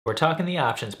We're talking the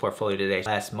options portfolio today.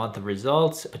 Last month of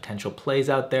results, potential plays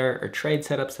out there, or trade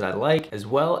setups that I like, as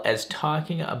well as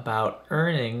talking about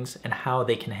earnings and how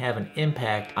they can have an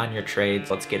impact on your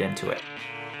trades. Let's get into it.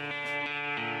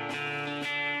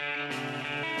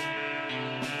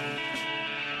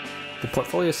 The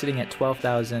portfolio is sitting at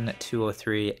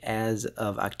 12,203 as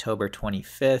of October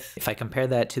 25th. If I compare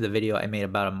that to the video I made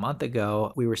about a month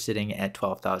ago, we were sitting at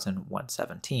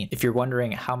 12,117. If you're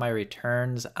wondering how my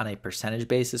returns on a percentage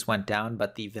basis went down,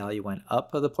 but the value went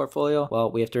up of the portfolio, well,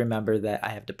 we have to remember that I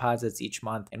have deposits each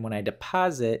month. And when I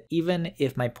deposit, even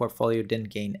if my portfolio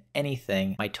didn't gain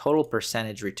anything, my total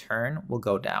percentage return will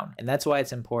go down. And that's why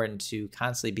it's important to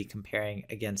constantly be comparing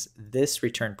against this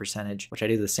return percentage, which I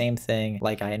do the same thing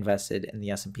like I invested in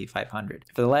the S&P 500.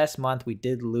 For the last month, we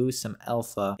did lose some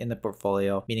alpha in the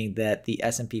portfolio, meaning that the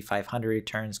S&P 500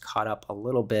 returns caught up a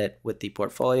little bit with the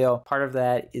portfolio. Part of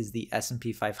that is the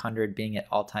S&P 500 being at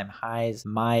all-time highs.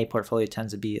 My portfolio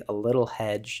tends to be a little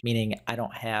hedged, meaning I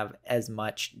don't have as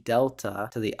much delta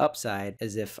to the upside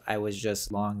as if I was just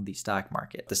long the stock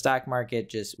market. The stock market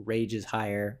just rages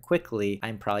higher quickly,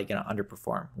 I'm probably going to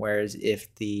underperform. Whereas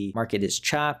if the market is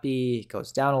choppy, it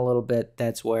goes down a little bit,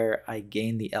 that's where I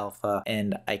gain the alpha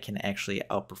and I can actually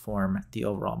outperform the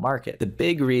overall market. The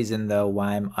big reason though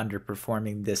why I'm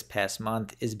underperforming this past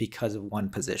month is because of one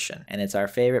position, and it's our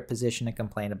favorite position to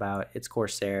complain about. It's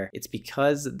Corsair. It's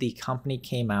because the company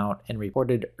came out and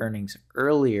reported earnings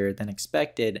earlier than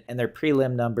expected, and their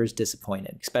prelim numbers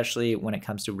disappointed, especially when it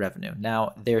comes to revenue.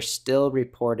 Now, they're still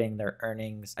reporting their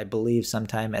earnings, I believe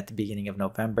sometime at the beginning of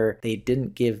November. They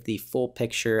didn't give the full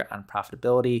picture on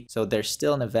profitability, so there's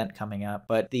still an event coming up,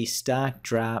 but the stock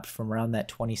dropped from around that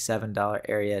 $27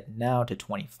 area now to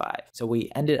 $25. So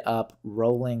we ended up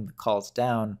rolling the calls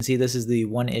down. See, this is the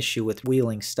one issue with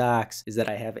wheeling stocks, is that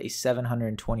I have a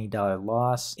 $720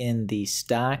 loss in the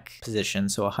stock position,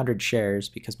 so 100 shares,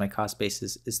 because my cost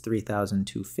basis is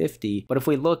 $3,250. But if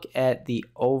we look at the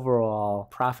overall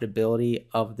profitability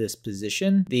of this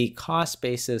position, the cost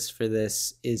basis for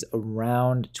this is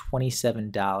around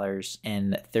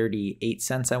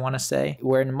 $27.38, I want to say.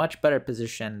 We're in a much better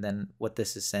position than what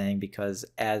this is saying, because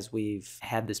as we've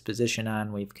had this position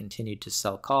on, we've continued to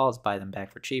sell calls, buy them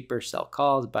back for cheaper, sell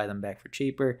calls, buy them back for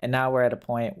cheaper. And now we're at a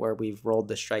point where we've rolled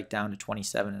the strike down to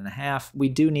 27.5. We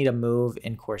do need a move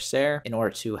in Corsair in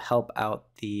order to help out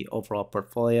the overall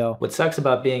portfolio. What sucks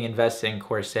about being invested in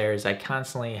Corsair is I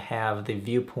constantly have the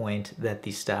viewpoint that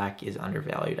the stock is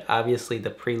undervalued. Obviously,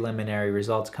 the preliminary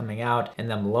results coming out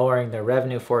and them lowering their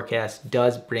revenue forecast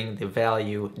does bring the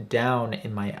value down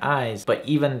in my eyes. But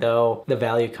even though the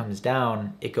value comes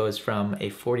down, it goes from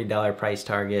a $40 price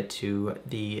target to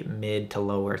the mid to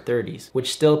lower 30s,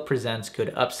 which still presents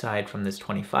good upside from this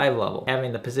 25 level.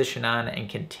 Having the position on and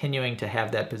continuing to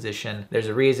have that position, there's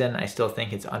a reason I still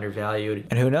think it's undervalued.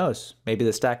 And who knows, maybe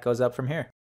the stock goes up from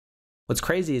here. What's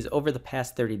crazy is over the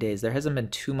past 30 days, there hasn't been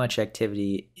too much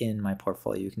activity in my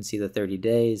portfolio. You can see the 30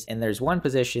 days, and there's one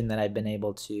position that I've been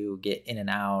able to get in and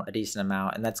out a decent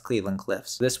amount, and that's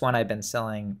Cleveland-Cliffs. This one I've been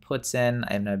selling puts in,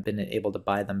 and I've been able to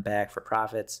buy them back for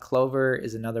profits. Clover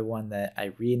is another one that I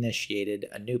reinitiated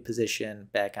a new position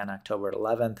back on October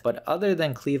 11th. But other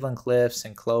than Cleveland-Cliffs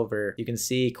and Clover, you can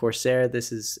see Corsair,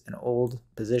 this is an old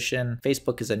position.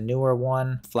 Facebook is a newer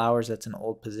one. Flowers, that's an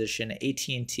old position.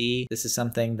 AT&T, this is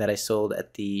something that I sold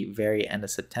at the very end of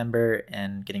September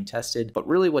and getting tested. But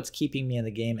really what's keeping me in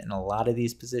the game in a lot of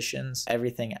these positions,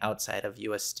 everything outside of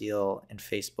US Steel and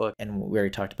Facebook, and we already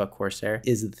talked about Corsair,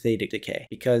 is the theta decay,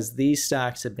 because these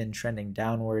stocks have been trending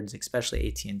downwards, especially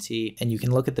AT&T. And you can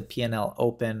look at the P&L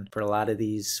open for a lot of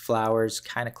these. Flowers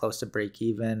kind of close to break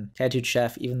even. Tattooed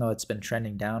Chef, even though it's been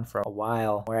trending down for a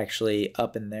while, we're actually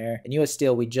up in there. And US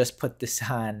Steel, we just put this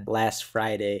on last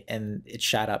Friday and it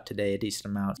shot up today a decent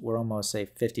amount. We're almost say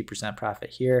 50% profit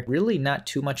here. Really not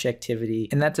too much activity.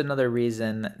 And that's another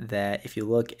reason that if you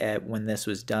look at when this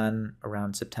was done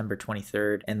around September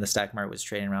 23rd and the stock market was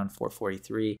trading around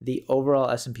 443, the overall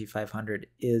S&P 500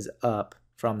 is up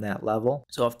from that level.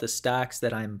 So if the stocks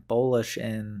that I'm bullish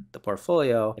in the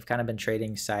portfolio have kind of been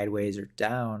trading sideways or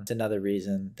down, it's another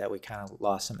reason that we kind of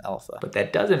lost some alpha. But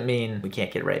that doesn't mean we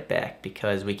can't get right back,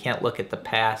 because we can't look at the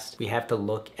past. We have to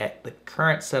look at the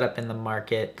current setup in the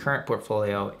market, current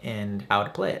portfolio, and how to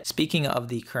play it. Speaking of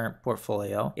the current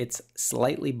portfolio, it's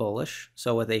slightly bullish.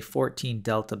 So with a 14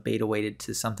 delta beta weighted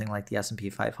to something like the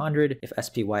S&P 500, if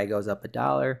SPY goes up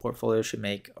 $1, portfolio should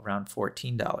make around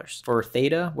 $14. For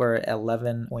theta, we're at 11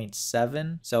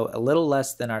 11.7, so a little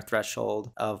less than our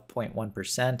threshold of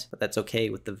 0.1%, but that's okay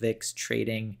with the VIX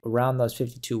trading around those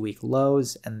 52-week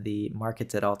lows and the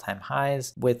markets at all-time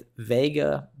highs. With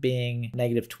Vega being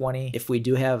 -20, if we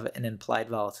do have an implied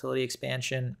volatility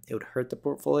expansion, it would hurt the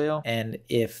portfolio, and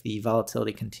if the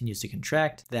volatility continues to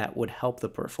contract, that would help the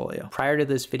portfolio. Prior to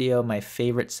this video, my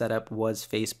favorite setup was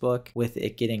Facebook, with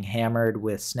it getting hammered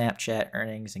with Snapchat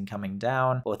earnings and coming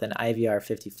down with an IVR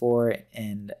 54,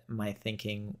 and my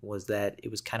thinking was that it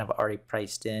was kind of already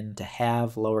priced in to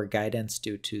have lower guidance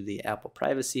due to the Apple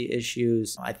privacy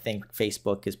issues. I think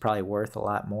Facebook is probably worth a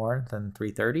lot more than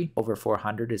 330. Over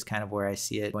 400 is kind of where I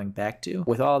see it going back to.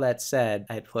 With all that said,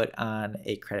 I put on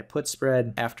a credit put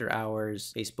spread. After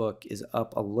hours, Facebook is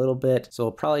up a little bit, so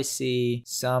we'll probably see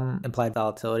some implied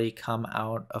volatility come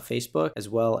out of Facebook, as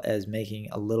well as making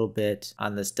a little bit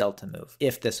on this delta move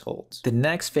if this holds. The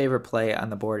next favorite play on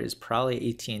the board is probably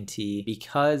AT&T,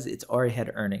 because it's already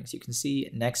had earnings. You can see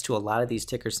next to a lot of these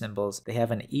ticker symbols, they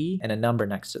have an E and a number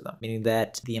next to them, meaning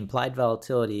that the implied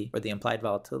volatility or the implied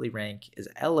volatility rank is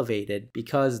elevated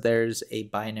because there's a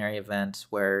binary event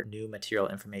where new material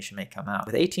information may come out.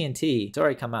 With AT&T, it's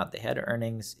already come out. They had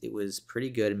earnings. It was pretty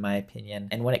good in my opinion.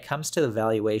 And when it comes to the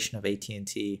valuation of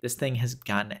AT&T, this thing has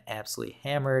gotten absolutely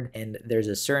hammered, and there's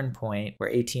a certain point where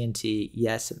AT&T,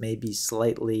 yes, it may be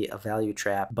slightly a value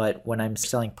trap, but when I'm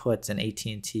selling puts in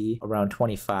AT&T around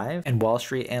 25 and Wall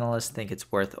Street analysts think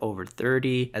it's worth over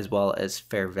 30, as well as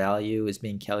fair value is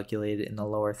being calculated in the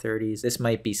lower 30s, this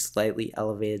might be slightly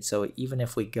elevated. So even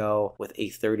if we go with a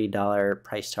 $30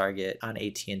 price target on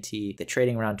AT&T, the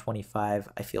trading around 25,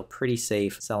 I feel pretty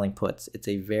safe selling puts. It's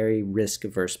a very risk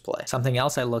averse play. Something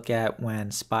else I look at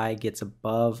when SPY gets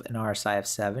above an RSI of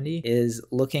 70 is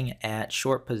looking at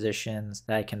short positions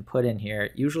that I can put in here,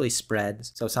 usually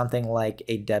spreads. So something like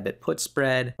a debit put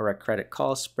spread or a credit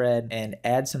call spread, and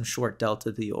add some short delta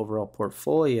to the overall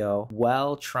portfolio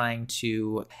while trying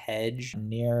to hedge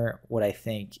near what I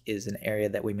think is an area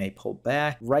that we may pull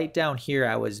back. Right down here,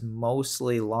 I was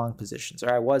mostly long positions,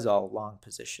 or I was all long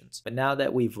positions. But now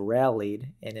that we've rallied,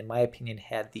 and in my opinion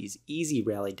had these easy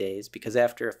rally days, because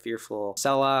after a fearful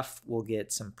sell-off, we'll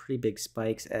get some pretty big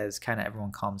spikes as kind of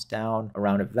everyone calms down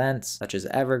around events such as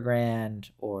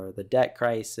Evergrande or the debt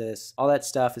crisis. All that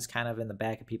stuff is kind of in the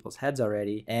back of people's heads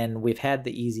already, and we've had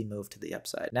the easy move to the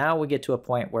upside. Now we get to a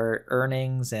point where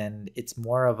earnings, and it's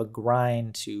more of a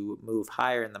grind to move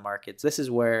higher in the markets. This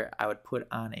is where I would put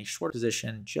on a short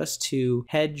position just to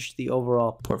hedge the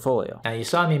overall portfolio. Now you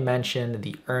saw me mention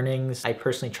the earnings. I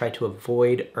personally try to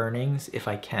avoid earnings if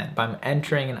I can. If I'm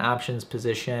entering an options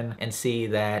position and see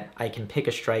that I can pick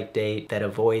a strike date that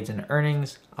avoids an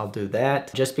earnings, I'll do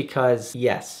that, just because,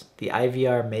 yes, the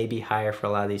IVR may be higher for a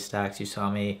lot of these stocks. You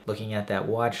saw me looking at that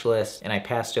watch list, and I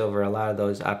passed over a lot of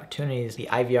those opportunities. The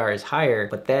IVR is higher,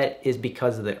 but that is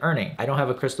because of the earning. I don't have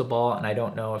a crystal ball, and I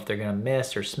don't know if they're gonna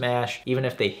miss or smash. Even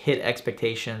if they hit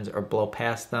expectations or blow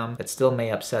past them, that still may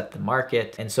upset the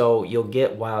market, and so you'll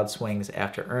get wild swings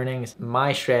after earnings.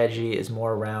 My strategy is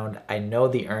more around, I know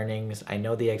the earnings, I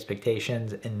know the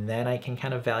expectations, and then I can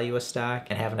kind of value a stock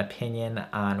and have an opinion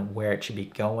on where it should be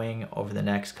going over the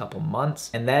next couple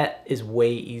months. And that is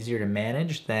way easier to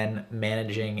manage than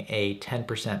managing a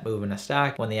 10% move in a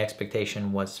stock when the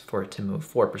expectation was for it to move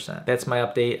 4%. That's my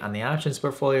update on the options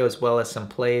portfolio, as well as some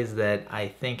plays that I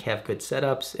think have good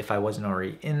setups if I wasn't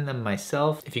already in them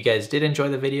myself. If you guys did enjoy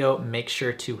the video, make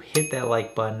sure to hit that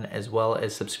like button, as well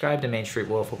as subscribe to Main Street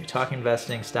Wolf. We'll be talking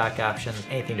investing, stock options,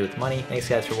 anything to do with money. Thanks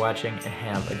guys for watching, and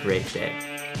have a great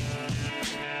day.